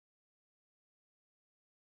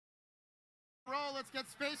Roll, let's get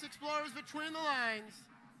Space Explorers between the lines.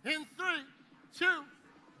 In 3, 2,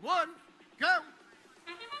 1, go!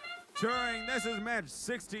 Turing, this is match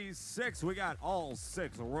 66. We got all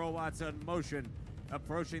 6 robots in motion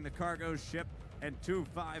approaching the cargo ship, and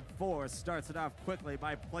 254 starts it off quickly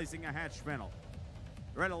by placing a hatch panel.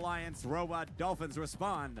 Red Alliance robot Dolphins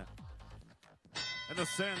respond, and the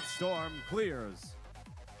sandstorm clears.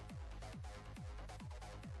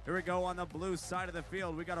 Here we go on the blue side of the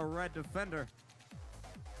field. We got a red defender.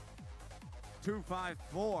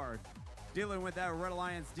 254 dealing with that Red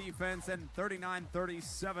Alliance defense, and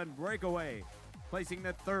 39-37 breakaway, placing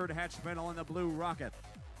the 3rd hatch panel in the blue rocket.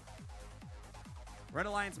 Red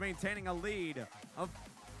Alliance maintaining a lead of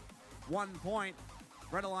 1 point.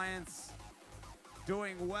 Red Alliance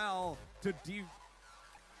doing well to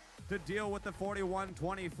deal with the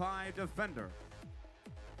 41-25 defender.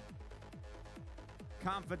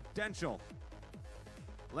 Confidential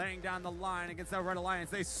laying down the line against that Red Alliance.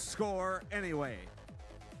 They score anyway.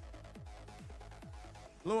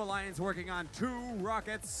 Blue Alliance working on 2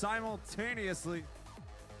 rockets simultaneously.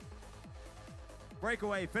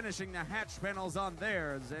 Breakaway finishing the hatch panels on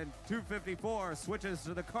theirs, and 254 switches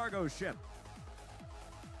to the cargo ship.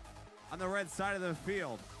 On the red side of the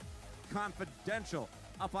field, Confidential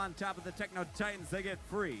up on top of the Techno Titans. They get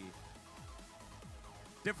free.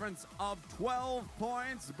 Difference of 12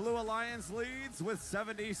 points. Blue Alliance leads with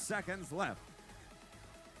 70 seconds left.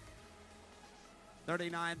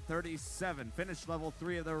 39-37, finish level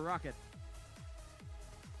 3 of the rocket.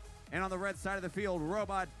 And on the red side of the field,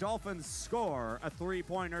 Robot Dolphins score a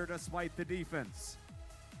 3-pointer despite the defense.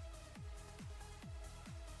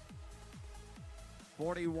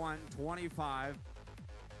 41-25,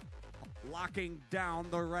 locking down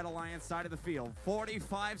the Red Alliance side of the field.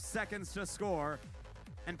 45 seconds to score,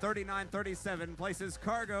 and 39-37 places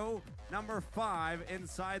cargo number 5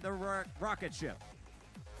 inside the rocket ship.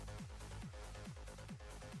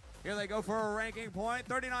 Here they go for a ranking point.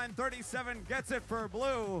 39-37 gets it for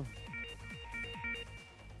blue.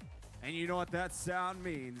 And you know what that sound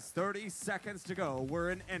means. 30 seconds to go.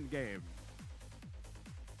 We're in endgame.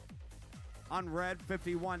 On red,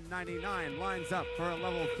 51.99 lines up for a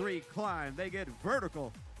level 3 climb. They get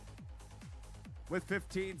vertical with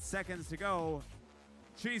 15 seconds to go.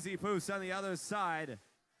 Cheesy Poos on the other side,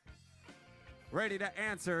 ready to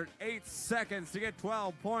answer. 8 seconds to get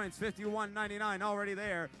 12 points. 51.99 already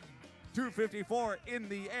there. 254 in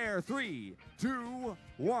the air. 3, 2,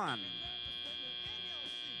 1.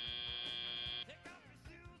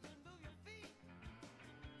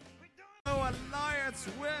 Alliance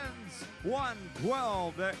wins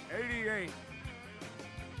 112-88.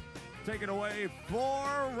 Taking away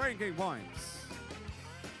 4 ranking points.